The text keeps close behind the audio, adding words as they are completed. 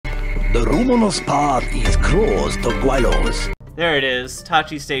The luminous path is closed to Guilos. There it is,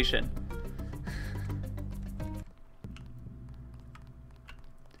 Tachi Station.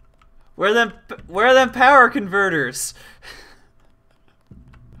 Where are them power converters?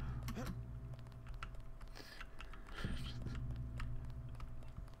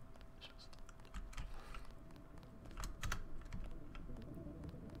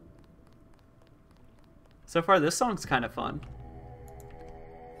 So far, this song's kind of fun.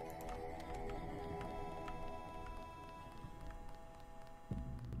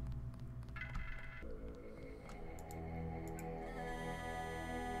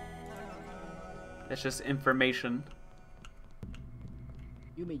 It's just information.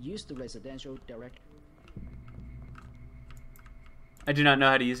 You may use the residential direct. I do not know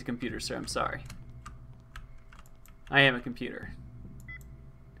how to use a computer, sir. I'm sorry. I am a computer.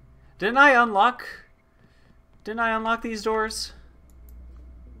 Didn't I unlock these doors?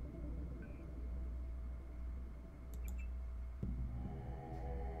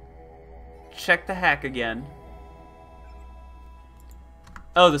 Check the hack again.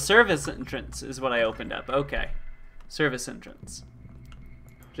 Oh, the service entrance is what I opened up. Okay. Service entrance.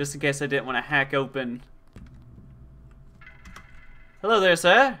 Just in case I didn't want to hack open. Hello there,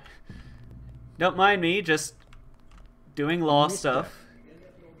 sir. Don't mind me, just doing law stuff.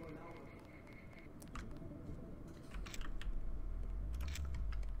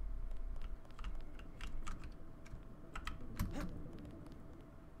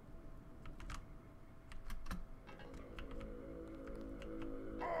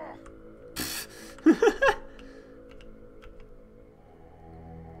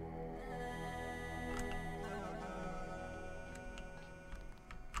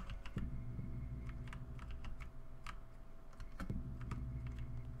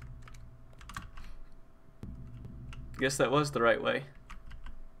 Guess that was the right way.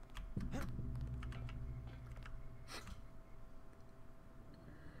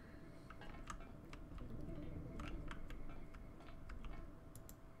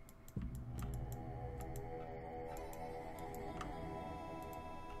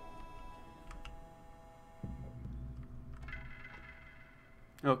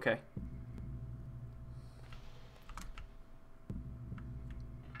 Okay.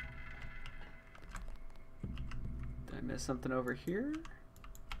 Did I miss something over here?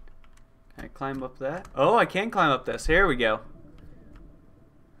 Can I climb up that? Oh, I can climb up this. Here we go.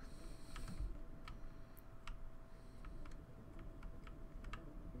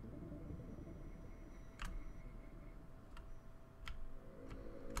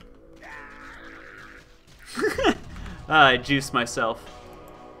 I juiced myself.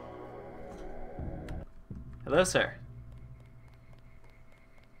 Hello, sir.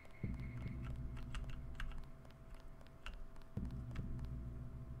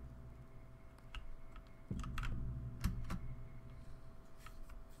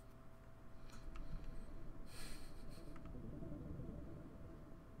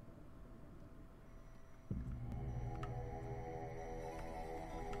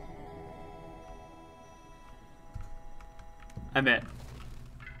 I'm in.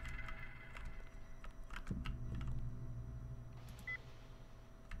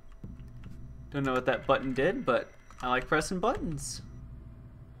 Don't know what that button did, but I like pressing buttons.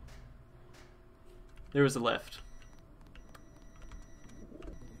 There was a lift.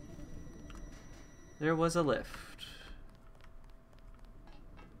 There was a lift.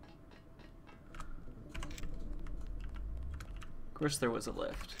 Of course there was a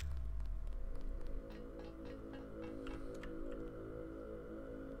lift.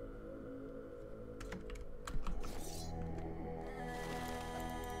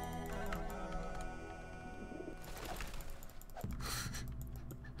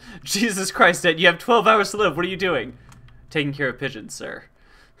 Jesus Christ, Ed, you have 12 hours to live. What are you doing? Taking care of pigeons, sir.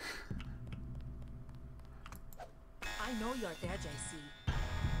 I know you're there,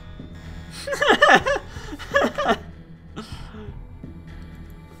 JC.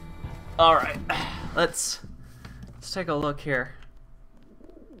 Alright, let's take a look here.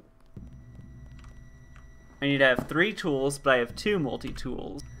 I need to have 3 tools, but I have 2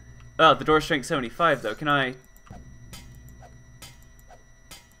 multi-tools. Oh, the door strength 75 though. Can I...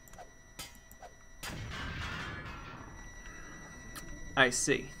 I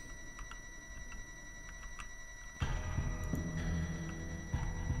see.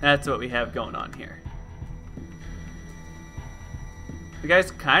 That's what we have going on here. The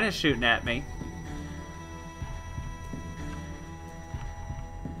guy's kind of shooting at me.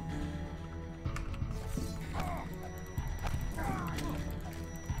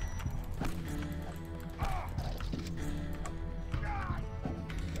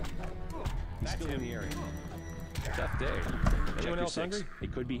 Still in the area. Tough day. Anyone else hungry?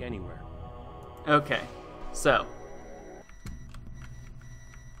 It could be anywhere. Okay, so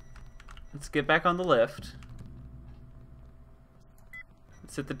let's get back on the lift.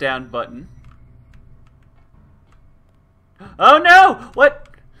 Let's hit the down button. Oh no! What?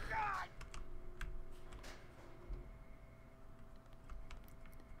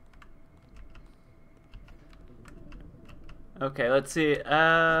 Okay, let's see.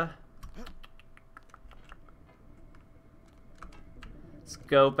 Let's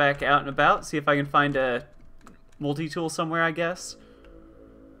go back out and about, see if I can find a multi-tool somewhere, I guess.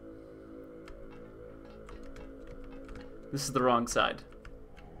 This is the wrong side.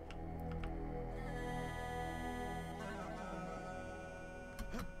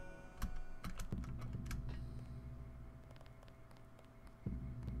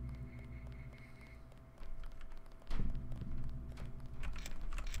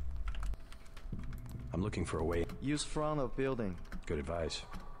 I'm looking for a way. Use front of building. Good advice.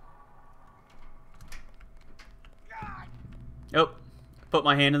 Oh, put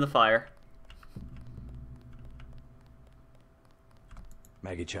my hand in the fire.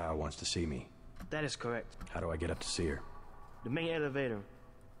 Maggie Chow wants to see me. That is correct. How do I get up to see her? The main elevator.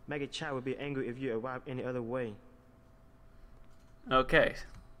 Maggie Chow will be angry if you arrive any other way. Okay.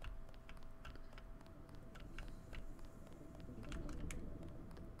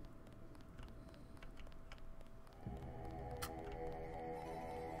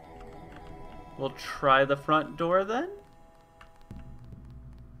 We'll try the front door then.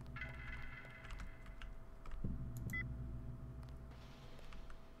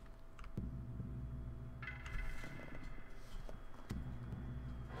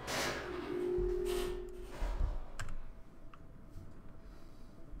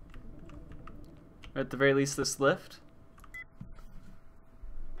 Or at the very least this lift.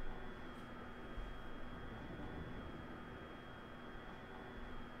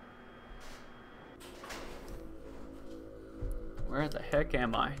 Where the heck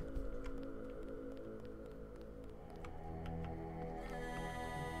am I?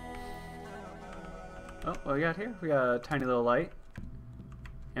 Oh, what we got here? We got a tiny little light.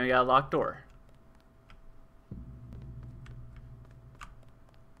 And we got a locked door.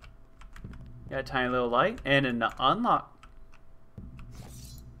 Got a tiny little light and an unlock.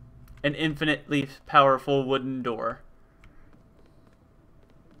 An infinitely powerful wooden door.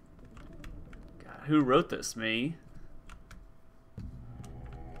 God, who wrote this? Me?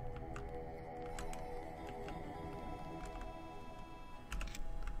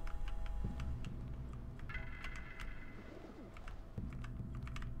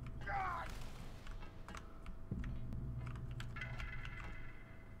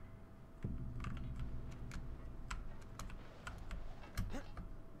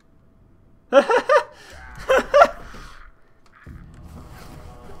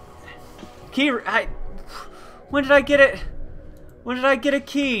 Key. When did I get it? When did I get a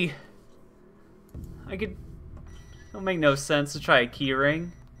key? Don't make no sense to try a key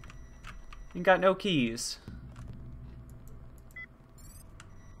ring. Ain't got no keys.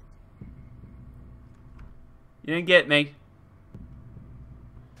 You didn't get me.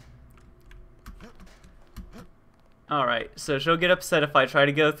 Alright, so she'll get upset if I try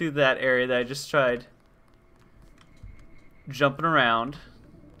to go through that area that I just tried jumping around.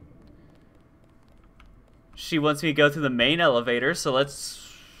 She wants me to go through the main elevator, so let's...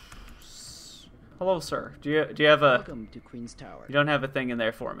 Hello, sir. Do you have a... Welcome to Queen's Tower. You don't have a thing in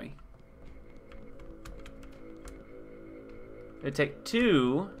there for me. It'd take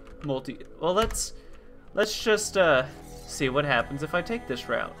two multi... Well, let's just see what happens if I take this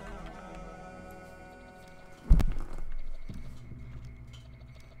route.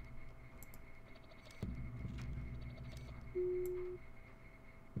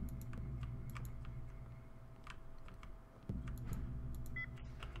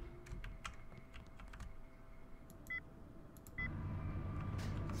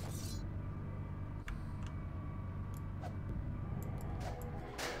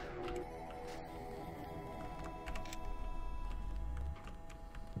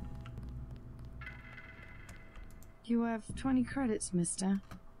 You have 20 credits, mister.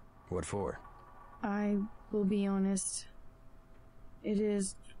 What for? I will be honest. It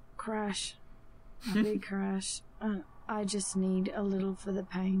is crash. A big crash. I just need a little for the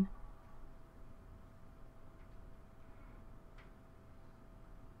pain.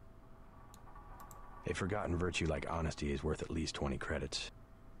 A forgotten virtue like honesty is worth at least 20 credits.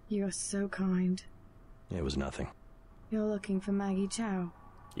 You're so kind. It was nothing. You're looking for Maggie Chow.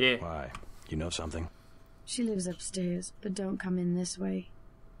 Yeah. Why? You know something? She lives upstairs, but don't come in this way.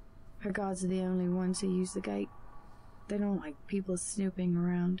 Her guards are the only ones who use the gate. They don't like people snooping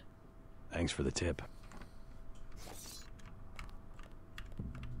around. Thanks for the tip.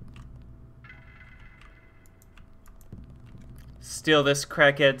 Steal this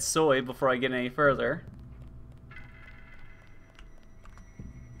crackhead soy before I get any further.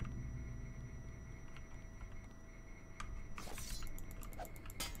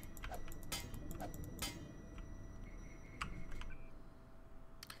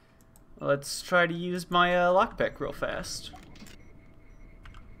 Let's try to use my lockpick real fast.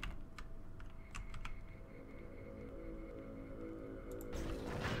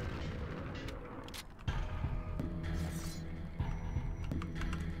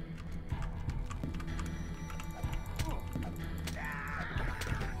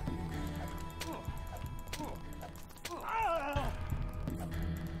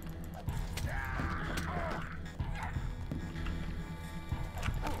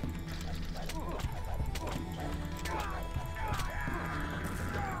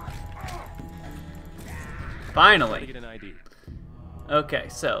 Finally. Get an ID. Okay,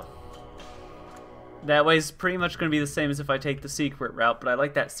 so that way's pretty much going to be the same as if I take the secret route, but I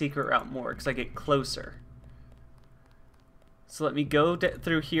like that secret route more because I get closer. So let me go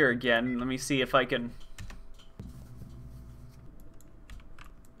through here again. Let me see if I can...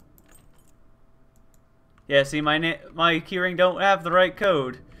 Yeah, see, my keyring don't have the right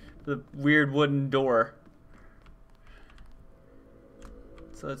code. The weird wooden door.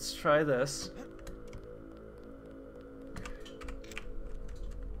 So let's try this.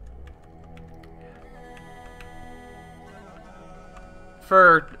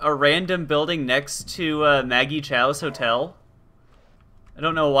 For a random building next to Maggie Chow's hotel. I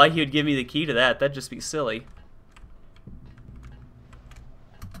don't know why he would give me the key to that. That'd just be silly.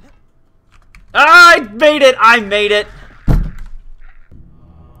 Ah, I made it! I made it!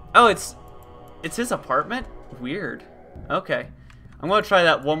 Oh, it's his apartment? Weird. Okay. I'm gonna try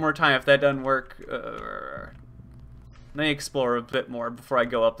that one more time. If that doesn't work, let me explore a bit more before I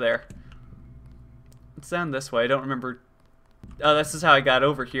go up there. It's down this way. I don't remember. Oh, this is how I got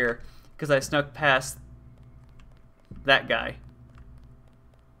over here, because I snuck past that guy.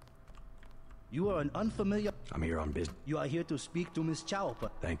 You are an unfamiliar... I'm here on business. You are here to speak to Miss Chow,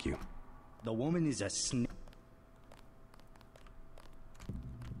 but Thank you. the woman is a snake.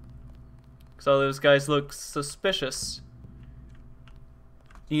 So those guys look suspicious.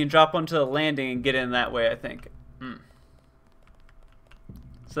 You can drop onto the landing and get in that way, I think.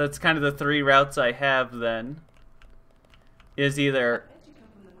 So that's kind of the three routes I have then. Is either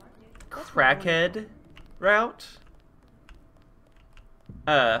crackhead route.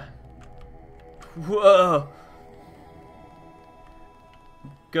 Whoa.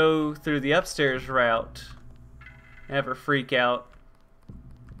 Go through the upstairs route. Never freak out.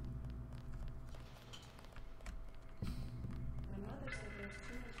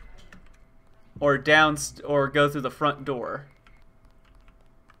 Or or go through the front door.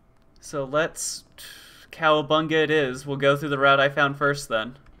 So let's cowabunga it is. We'll go through the route I found first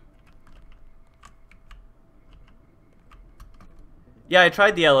then. Yeah, I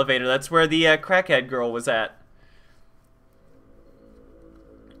tried the elevator. That's where the crackhead girl was at.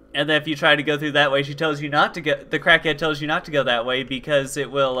 And then if you try to go through that way, she tells you not to go. The crackhead tells you not to go that way because it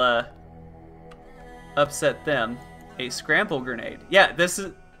will upset them. A scramble grenade. Yeah, this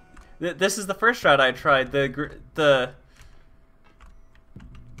is the first route I tried.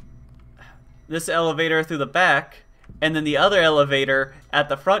 This elevator through the back, and then the other elevator at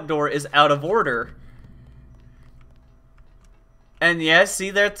the front door is out of order. And yeah,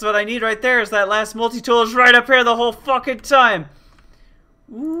 see, that's what I need right there, is that last multi-tool is right up here the whole fucking time.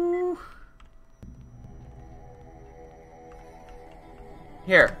 Ooh.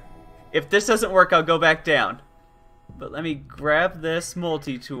 Here. If this doesn't work, I'll go back down. But let me grab this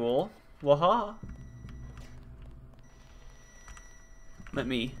multi-tool. Waha. Let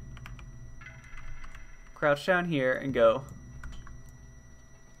me crouch down here and go.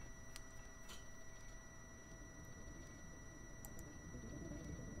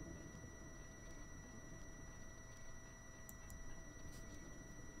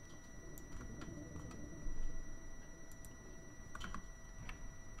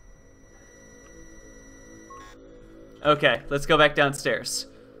 Okay, let's go back downstairs.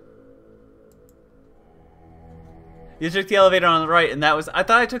 You took the elevator on the right, and that was... I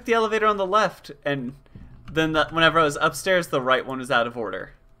thought I took the elevator on the left, and then whenever I was upstairs, the right one was out of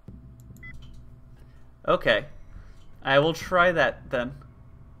order. Okay. I will try that, then.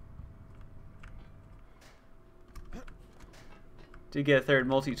 Did get a third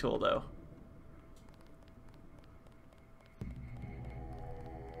multi-tool, though.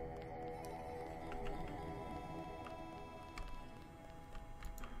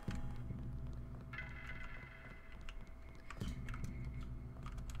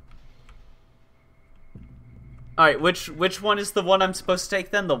 Alright, which one is the one I'm supposed to take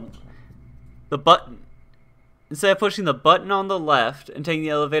then? The button. Instead of pushing the button on the left and taking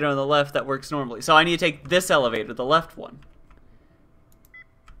the elevator on the left, that works normally. So I need to take this elevator, the left one.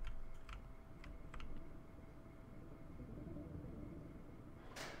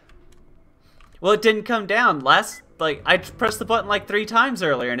 Well, it didn't come down. I pressed the button like 3 times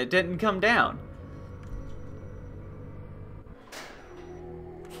earlier and it didn't come down.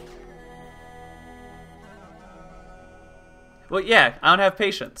 Well, yeah, I don't have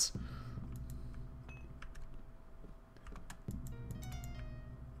patience.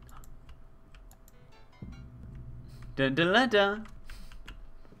 Dun dun dun dun.